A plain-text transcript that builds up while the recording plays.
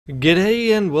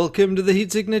G'day and welcome to the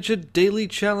Heat Signature Daily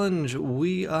Challenge.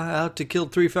 We are out to kill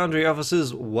 3 Foundry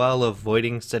officers while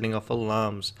avoiding setting off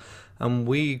alarms.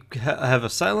 We have a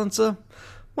silencer,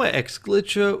 we're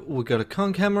ex-glitcher, we got a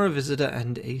con camera, visitor,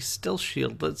 and a stealth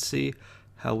shield. Let's see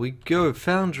how we go.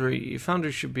 Foundry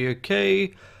should be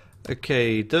okay.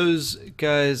 Okay, those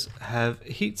guys have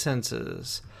heat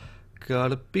sensors.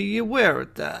 Gotta be aware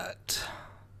of that.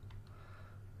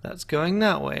 That's going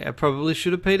that way. I probably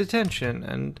should have paid attention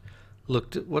and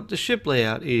looked at what the ship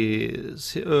layout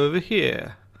is over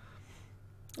here.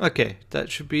 Okay,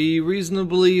 that should be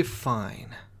reasonably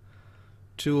fine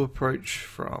to approach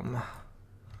from.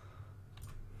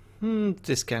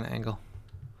 This kind of angle,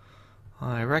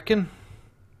 I reckon.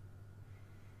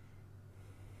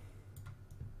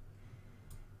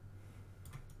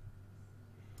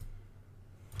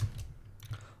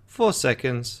 Four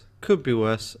seconds, could be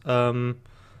worse.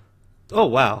 Oh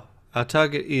wow, our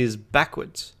target is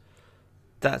backwards.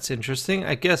 That's interesting.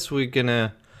 I guess we're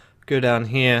gonna go down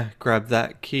here, grab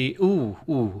that key.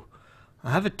 Ooh.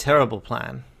 I have a terrible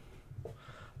plan,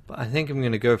 but I think I'm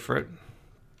gonna go for it.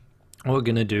 What we're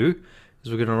gonna do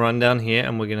is we're gonna run down here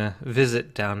and we're gonna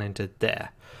visit down into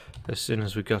there as soon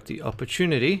as we got the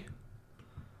opportunity.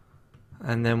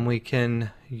 And then we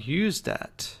can use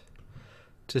that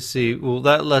to see, well,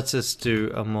 that lets us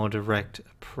do a more direct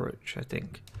approach, I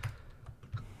think.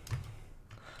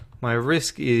 My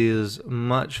risk is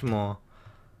much more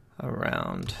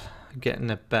around getting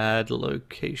a bad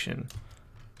location.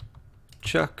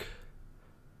 Chuck,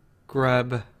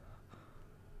 grab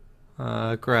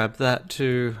that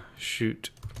too,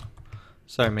 shoot.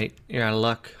 Sorry mate, you're out of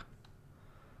luck.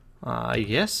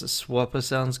 Yes, a swapper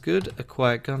sounds good, a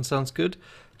quiet gun sounds good,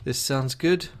 this sounds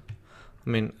good. I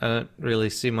mean, I don't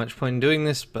really see much point in doing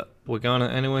this, but we're going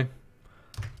to anyway.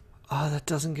 Oh, that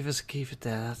doesn't give us a key for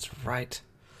there, that's right.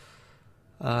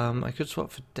 I could swap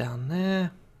for down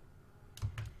there.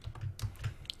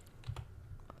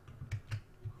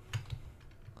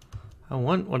 I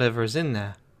want whatever is in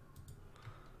there.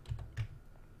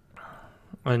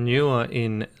 And you are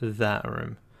in that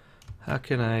room. How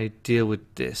can I deal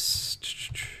with this?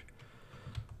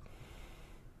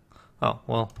 Oh,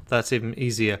 well, that's even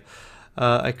easier.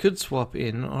 I could swap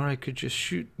in, or I could just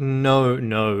shoot. No,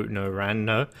 Ran,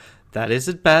 no. That is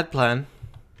a bad plan.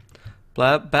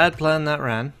 Bad plan that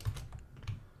ran.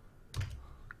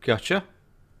 Gotcha.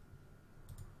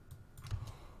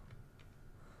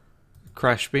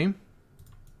 Crash beam.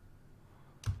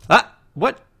 Ah!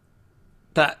 What?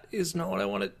 That is not what I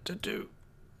wanted to do.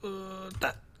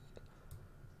 That.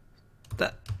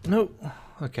 No.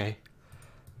 Okay.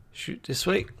 Shoot this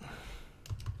way.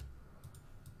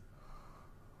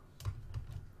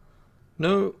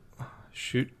 No.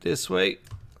 Shoot this way.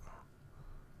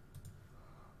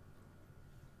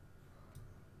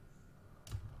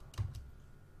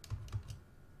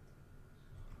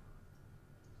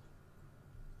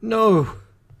 No!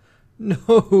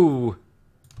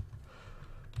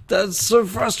 That's so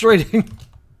frustrating!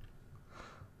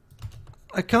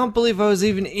 I can't believe I was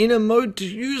even in a mode to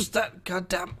use that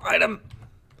goddamn item!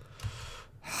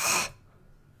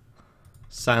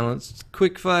 Silenced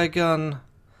quickfire gun.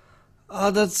 Ah,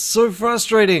 that's so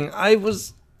frustrating! I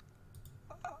was...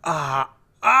 I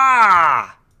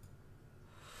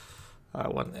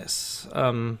want this.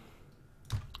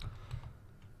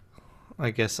 I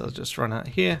guess I'll just run out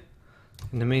here.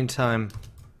 In the meantime,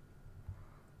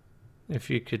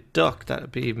 if you could dock, that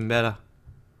would be even better.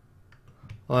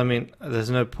 Well, I mean,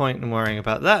 there's no point in worrying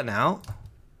about that now.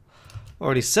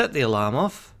 Already set the alarm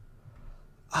off.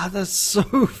 Ah, that's so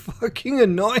fucking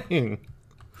annoying.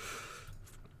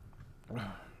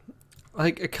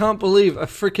 Like, I can't believe I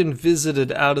freaking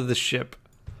visited out of the ship.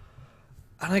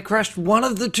 And I crashed one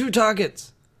of the 2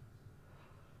 targets.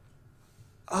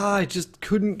 I just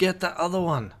couldn't get that other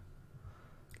one.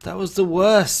 That was the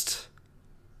worst.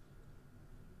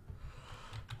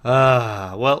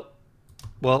 Well.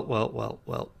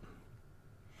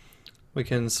 We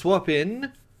can swap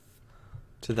in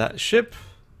to that ship.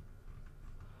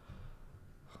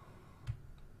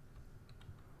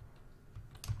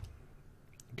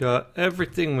 Got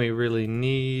everything we really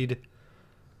need.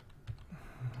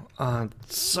 I'm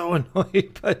so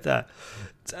annoyed by that.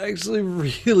 It's actually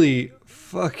really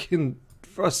fucking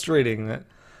frustrating that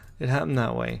it happened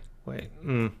that way. Wait,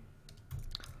 are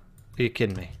you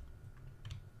kidding me?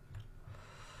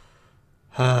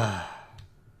 How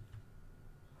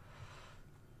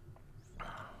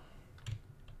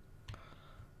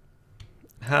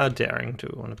daring do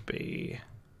we want to be?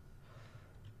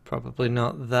 Probably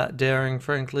not that daring,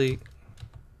 frankly.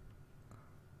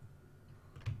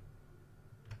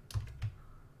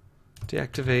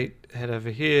 Deactivate, head over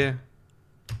here.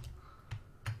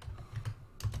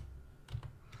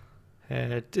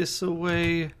 Head this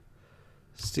away.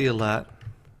 Steal that.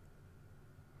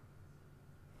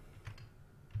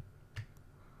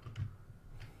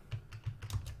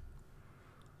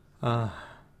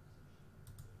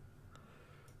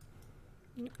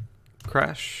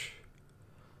 Crash.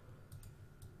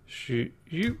 Shoot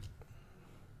you.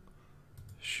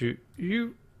 Shoot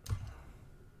you.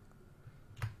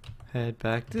 Head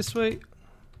back this way.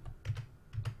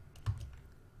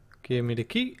 Give me the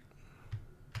key.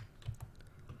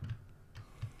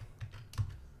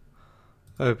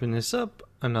 Open this up.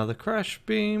 Another crash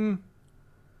beam.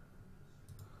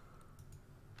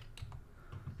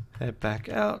 Head back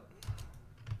out.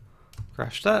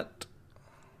 Crash that.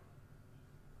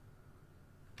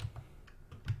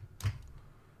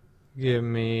 Give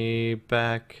me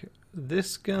back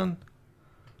this gun.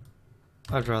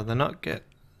 I'd rather not get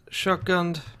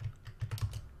shotgunned.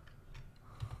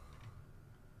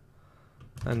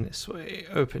 And this way,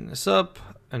 open this up.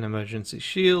 An emergency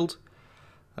shield.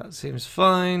 That seems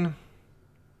fine.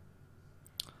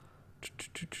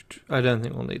 I don't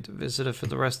think we'll need the visitor for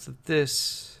the rest of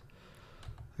this.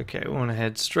 Okay, we want to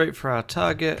head straight for our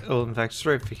target. Oh, in fact,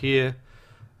 straight for here.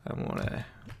 And we want to,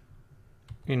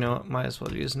 you know what, might as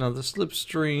well use another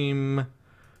slipstream.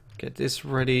 Get this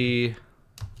ready.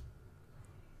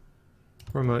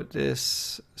 Remote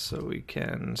this so we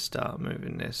can start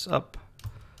moving this up.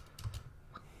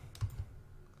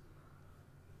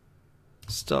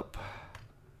 Stop.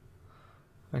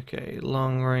 Okay,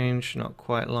 long range, not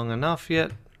quite long enough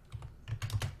yet.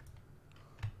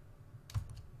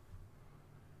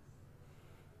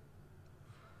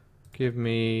 Give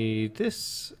me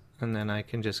this, and then I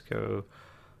can just go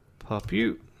pop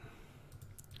you.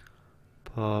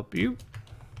 Pop you.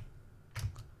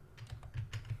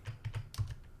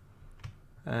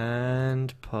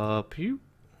 And pop you.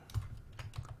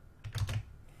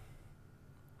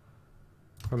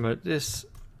 Promote this.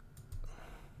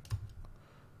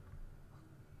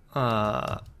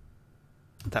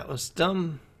 That was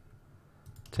dumb.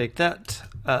 Take that.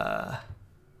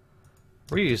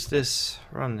 Reuse this.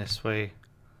 Run this way.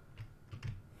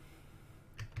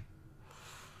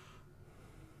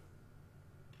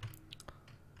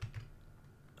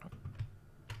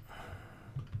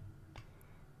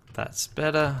 That's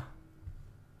better.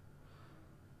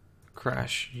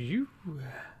 Crash you.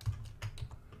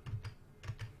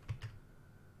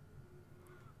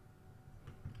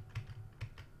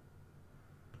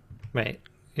 Mate,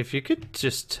 if you could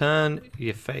just turn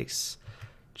your face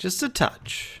just a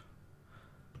touch,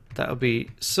 that would be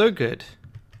so good.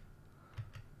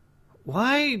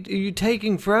 Why are you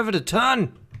taking forever to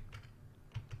turn?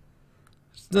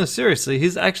 No, seriously,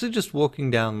 he's actually just walking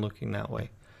down looking that way.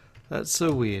 That's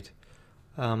so weird.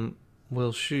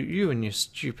 We'll shoot you in your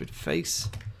stupid face.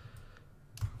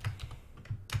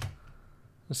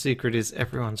 The secret is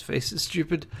everyone's face is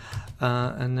stupid.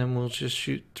 And then we'll just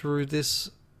shoot through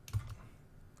this.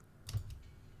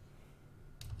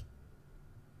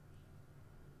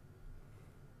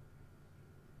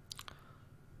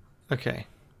 Okay,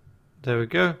 there we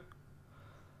go.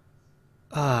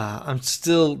 I'm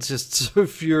still just so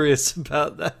furious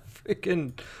about that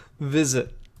freaking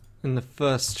visit in the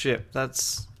first ship.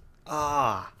 That's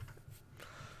I'm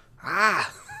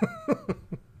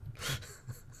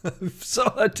so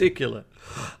articulate.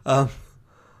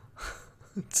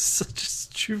 It's such a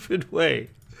stupid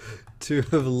way to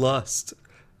have lost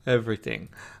everything.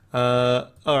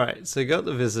 Alright, so got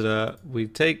the visitor. We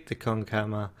take the conch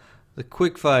hammer. The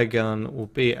quickfire gun will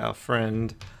be our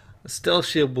friend. The stealth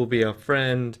shield will be our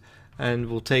friend. And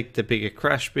we'll take the bigger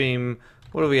crash beam.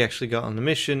 What have we actually got on the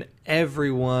mission?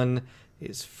 Everyone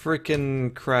is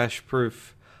freaking crash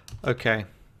proof. Okay.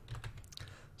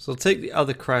 So I'll take the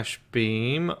other crash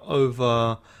beam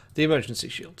over the emergency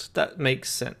shield. That makes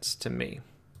sense to me.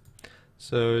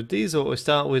 So these are what we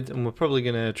start with, and we're probably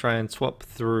going to try and swap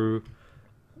through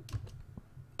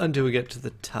until we get to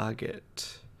the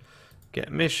target. Get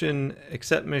mission,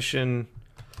 accept mission,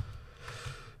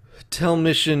 tell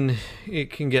mission.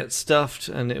 It can get stuffed,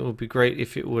 and it would be great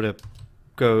if it would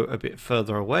go a bit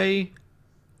further away.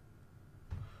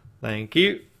 Thank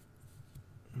you.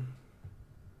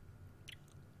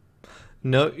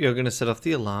 No, you're going to set off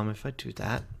the alarm if I do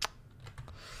that.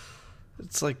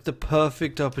 It's like the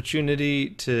perfect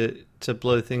opportunity to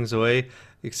blow things away,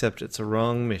 except it's a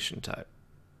wrong mission type.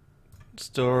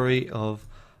 Story of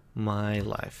my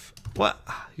life. What?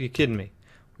 You kidding me?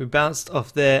 We bounced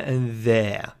off there and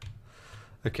there.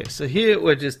 Okay, so here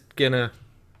we're just gonna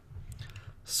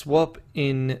swap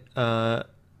in to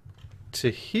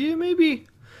here maybe?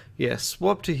 Yeah,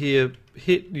 swap to here,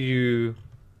 hit you,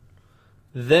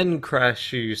 then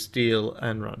crash you, steal,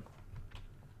 and run.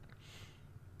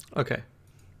 Okay.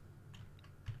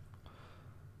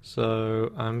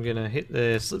 So I'm gonna hit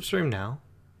the slipstream now.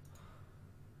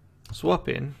 Swap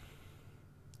in.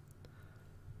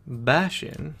 Bash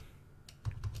in.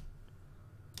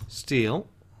 Steal.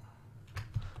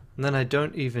 And then I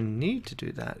don't even need to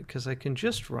do that because I can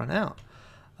just run out.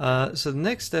 So the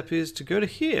next step is to go to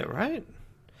here, right?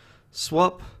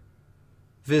 Swap,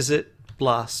 visit,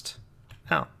 blast,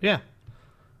 out. Yeah.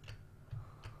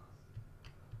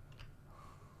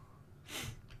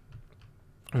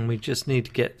 And we just need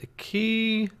to get the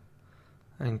key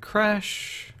and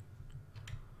crash.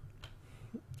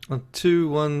 2,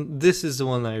 1. This is the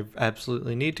one I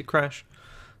absolutely need to crash.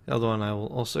 The other one I will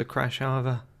also crash,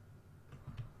 however.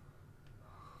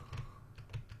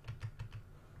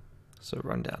 So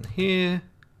run down here.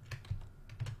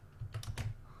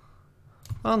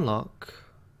 Unlock.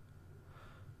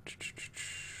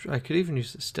 I could even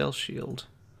use the stealth shield.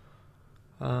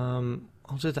 I'll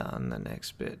do that on the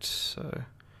next bit. So,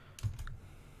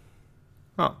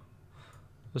 oh,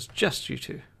 it was just you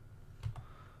two.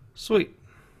 Sweet,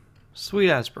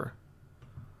 sweet Asper.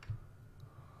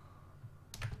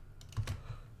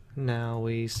 Now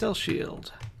we stealth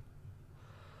shield.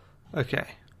 Okay,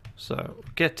 so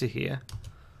get to here,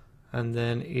 and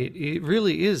then it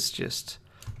really is just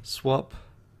swap,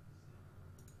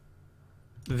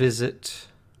 visit,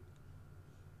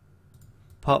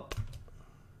 pop,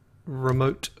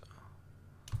 remote,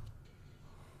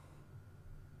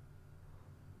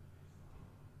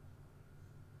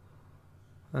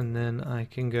 and then I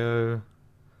can go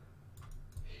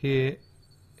here,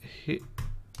 here,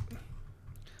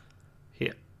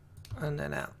 here, and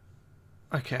then out.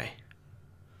 Okay.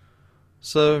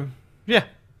 So, yeah,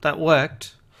 that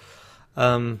worked.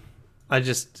 I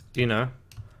just, you know,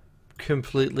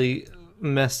 completely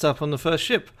messed up on the first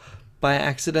ship by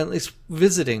accidentally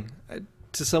visiting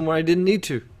to somewhere I didn't need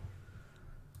to.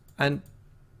 And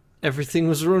everything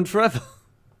was ruined forever.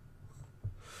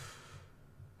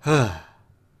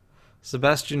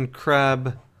 Sebastian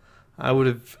Crab, I would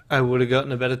have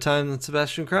gotten a better time than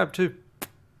Sebastian Crab too.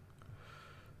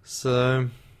 So,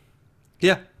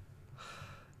 yeah.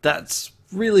 That's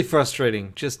really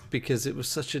frustrating, just because it was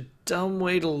such a dumb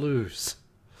way to lose.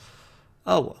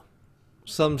 Oh well.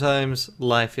 Sometimes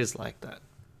life is like that.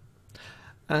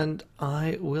 And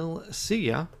I will see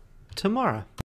ya tomorrow.